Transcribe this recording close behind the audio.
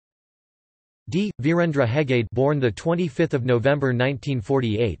D. Veerendra Heggade, born the 25th of November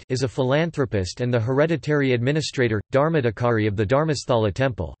 1948, is a philanthropist and the hereditary administrator, Dharmadhikari of the Dharmasthala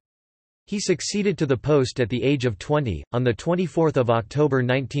temple. He succeeded to the post at the age of 20, on 24 October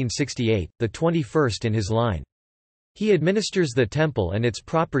 1968, the 21st in his line. He administers the temple and its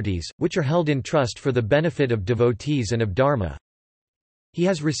properties, which are held in trust for the benefit of devotees and of Dharma. He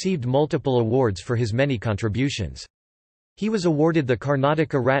has received multiple awards for his many contributions. He was awarded the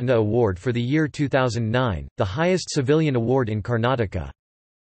Karnataka Ratna Award for the year 2009, the highest civilian award in Karnataka.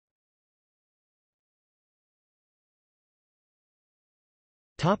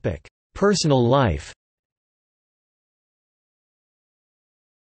 Personal life.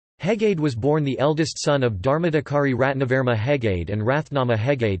 Heggade was born the eldest son of Dharmadhikari Ratnavarma Heggade and Rathnama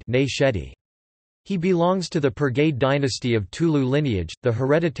Heggade née Shetty. He belongs to the Pergade dynasty of Tulu lineage, the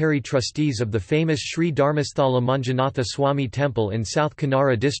hereditary trustees of the famous Sri Dharmasthala Manjunatha Swami temple in South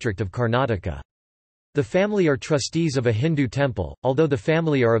Kannara district of Karnataka. The family are trustees of a Hindu temple, although the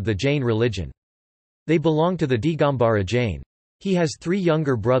family are of the Jain religion. They belong to the Digambara Jain. He has three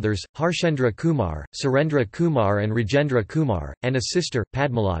younger brothers, Harshendra Kumar, Surendra Kumar and Rajendra Kumar, and a sister,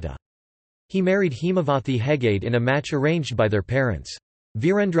 Padmalata. He married Hemavathi Heggade in a match arranged by their parents.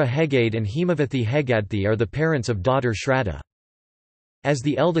 Veerendra Heggade and Hemavathi Heggade are the parents of daughter Shraddha. As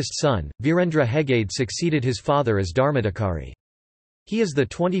the eldest son, Veerendra Heggade succeeded his father as Dharmadhikari. He is the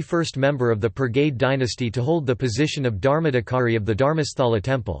 21st member of the Pergade dynasty to hold the position of Dharmadhikari of the Dharmasthala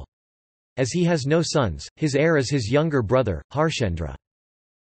temple. As he has no sons, his heir is his younger brother, Harshendra.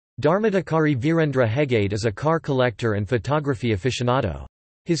 Dharmadhikari Veerendra Heggade is a car collector and photography aficionado.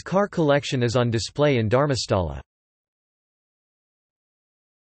 His car collection is on display in Dharmasthala.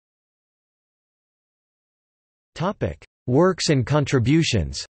 Works and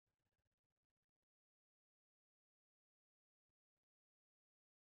contributions.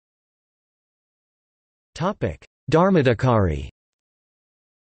 Dharmadhikari.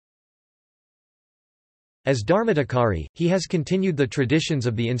 As Dharmadhikari, he has continued the traditions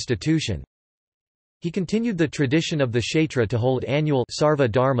of the institution. He continued the tradition of the Kshetra to hold annual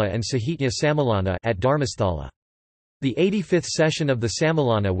Sarva Dharma and Sahitya Sammelana at Dharmasthala. The 85th session of the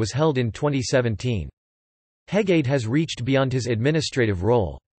Sammelana was held in 2017. Heggade has reached beyond his administrative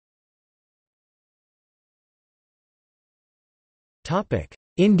role.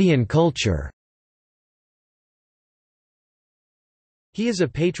 Indian culture. He is a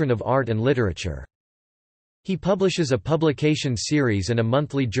patron of art and literature. He publishes a publication series and a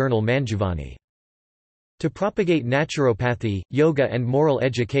monthly journal Manjuvani. To propagate naturopathy, yoga and moral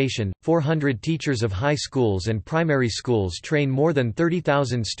education, 400 teachers of high schools and primary schools train more than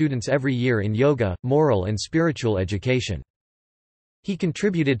 30,000 students every year in yoga, moral and spiritual education. He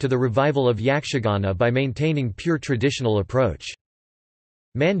contributed to the revival of Yakshagana by maintaining pure traditional approach.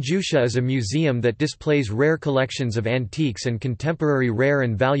 Manjusha is a museum that displays rare collections of antiques and contemporary rare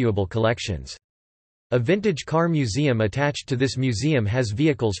and valuable collections. A vintage car museum attached to this museum has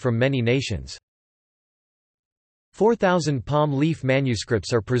vehicles from many nations. 4,000 palm leaf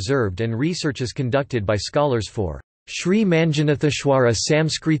manuscripts are preserved and research is conducted by scholars for Sri Manjunatheshwara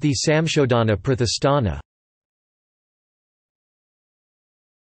Samskrithi Samshodhana Prathasthana.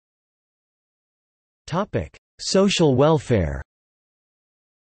 Social welfare.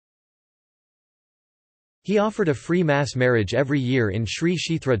 He offered a free mass marriage every year in Sri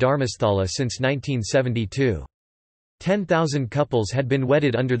Kshetra Dharmasthala since 1972. 10,000 couples had been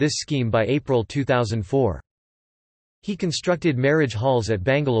wedded under this scheme by April 2004. He constructed marriage halls at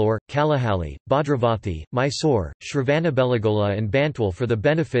Bangalore, Kalahalli, Bhadravathi, Mysore, Shravanabelagola and Bantwal for the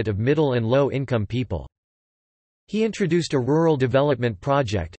benefit of middle and low-income people. He introduced a rural development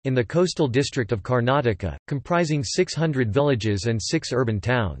project, in the coastal district of Karnataka, comprising 600 villages and 6 urban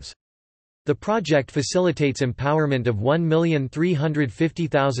towns. The project facilitates empowerment of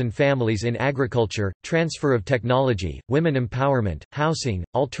 1,350,000 families in agriculture, transfer of technology, women empowerment, housing,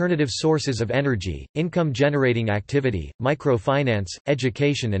 alternative sources of energy, income-generating activity, microfinance,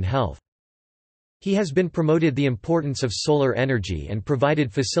 education and health. He has been promoted the importance of solar energy and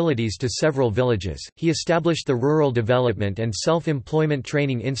provided facilities to several villages. He established the Rural Development and Self-Employment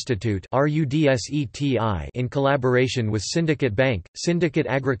Training Institute in collaboration with Syndicate Bank, Syndicate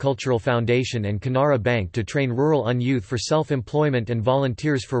Agricultural Foundation and Kannara Bank to train rural youth for self-employment and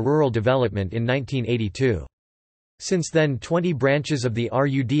volunteers for rural development in 1982. Since then 20 branches of the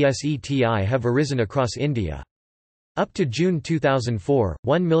RUDSETI have arisen across India. Up to June 2004,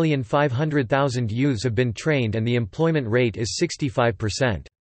 1,500,000 youths have been trained and the employment rate is 65%.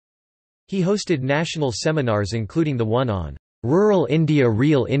 He hosted national seminars including the one on Rural India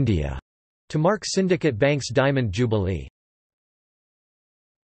Real India to mark Syndicate Bank's Diamond Jubilee.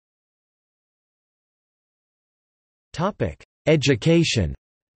 Education.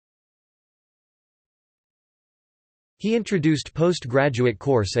 He introduced postgraduate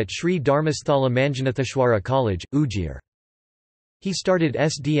course at Sri Dharmasthala Manjunatheshwara College, Ujjir. He started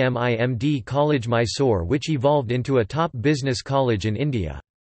SDMIMD College Mysore, which evolved into a top business college in India.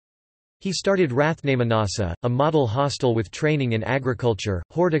 He started Rathnamanasa, a model hostel with training in agriculture,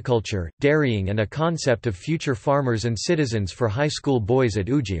 horticulture, dairying and a concept of future farmers and citizens for high school boys at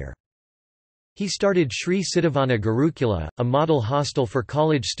Ujjir. He started Sri Siddhavana Gurukula, a model hostel for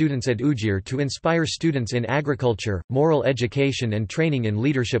college students at Ujjir to inspire students in agriculture, moral education and training in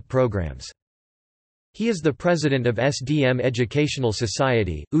leadership programs. He is the president of SDM Educational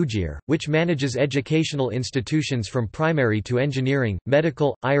Society, Ujjir, which manages educational institutions from primary to engineering,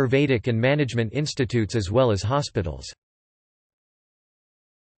 medical, Ayurvedic and management institutes as well as hospitals.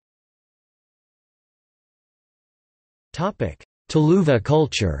 Tuluva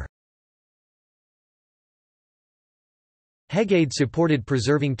culture. Heggade supported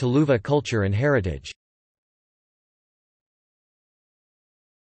preserving Tuluva culture and heritage.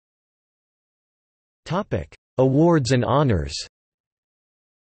 Awards and honours.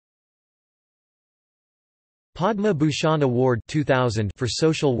 Padma Bhushan Award 2000 for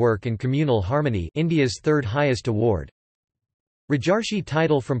social work and communal harmony, India's third highest award. Rajarshi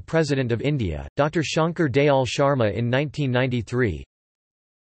title from President of India, Dr. Shankar Dayal Sharma in 1993.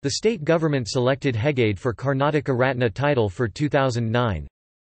 The state government selected Heggade for Karnataka Ratna title for 2009.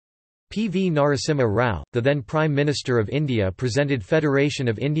 P. V. Narasimha Rao, the then Prime Minister of India, presented Federation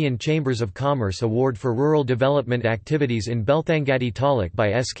of Indian Chambers of Commerce Award for Rural Development Activities in Belthangadi Taluk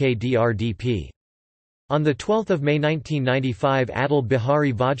by SKDRDP. On 12 May 1995, Atal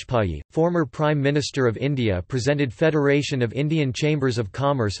Bihari Vajpayee, former Prime Minister of India, presented Federation of Indian Chambers of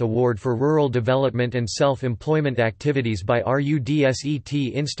Commerce Award for Rural Development and Self-Employment Activities by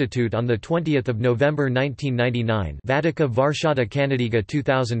RUDSET Institute on 20 November 1999, Vadika Varshada Kannadiga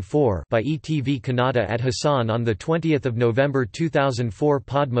 2004 by ETV Kannada at Hassan on 20 November 2004,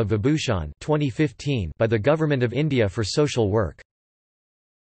 Padma Vibhushan 2015 by the Government of India for social work.